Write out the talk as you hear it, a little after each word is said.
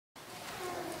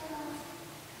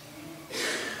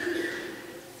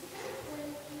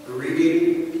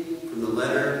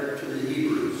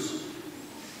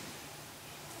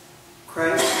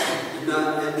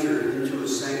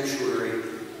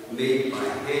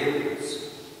hands,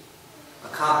 a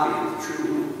copy of the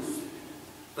true ones,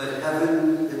 but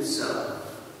heaven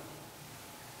itself,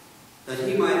 that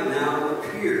he might now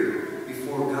appear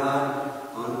before God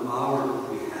on our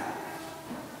behalf.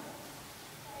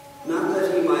 Not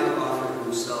that he might offer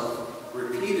himself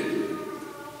repeatedly,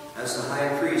 as the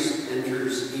high priest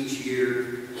enters each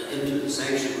year into the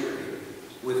sanctuary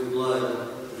with blood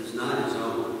that is not his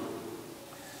own.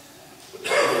 If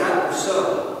that were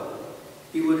so,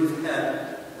 he would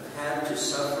have had to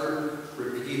suffer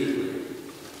repeatedly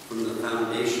from the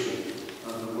foundation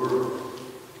of the world.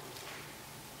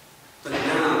 But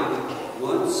now,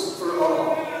 once for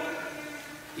all,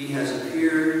 he has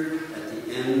appeared at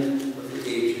the end of the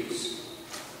ages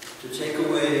to take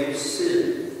away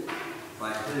sin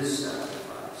by his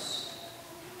sacrifice.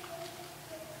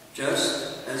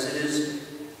 Just as it is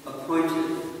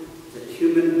appointed that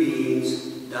human beings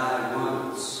die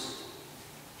once,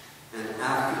 and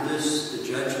after this the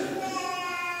judgment,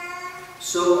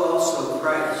 so also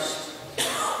Christ,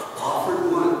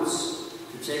 offered once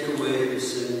to take away the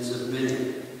sins of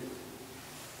many,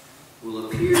 will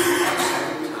appear a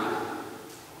second time,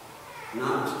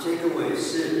 not to take away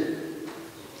sin,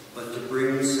 but to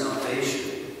bring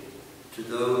salvation to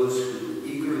those who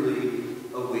eagerly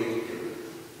await him.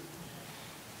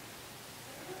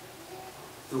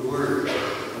 The word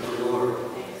of the Lord.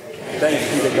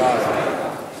 Thanks be to God.